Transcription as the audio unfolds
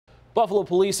Buffalo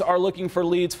police are looking for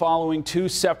leads following two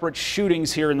separate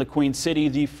shootings here in the Queen City.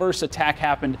 The first attack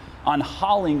happened on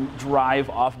Holling Drive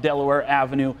off Delaware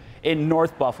Avenue in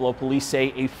North Buffalo. Police say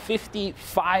a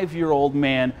 55-year-old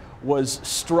man was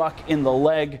struck in the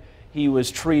leg. He was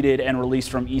treated and released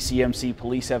from ECMC.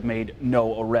 Police have made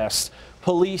no arrests.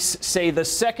 Police say the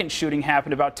second shooting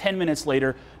happened about 10 minutes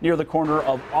later near the corner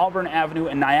of Auburn Avenue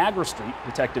and Niagara Street.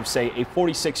 Detectives say a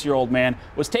 46-year-old man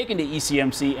was taken to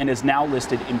ECMC and is now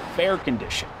listed in fair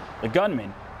condition. The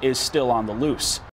gunman is still on the loose.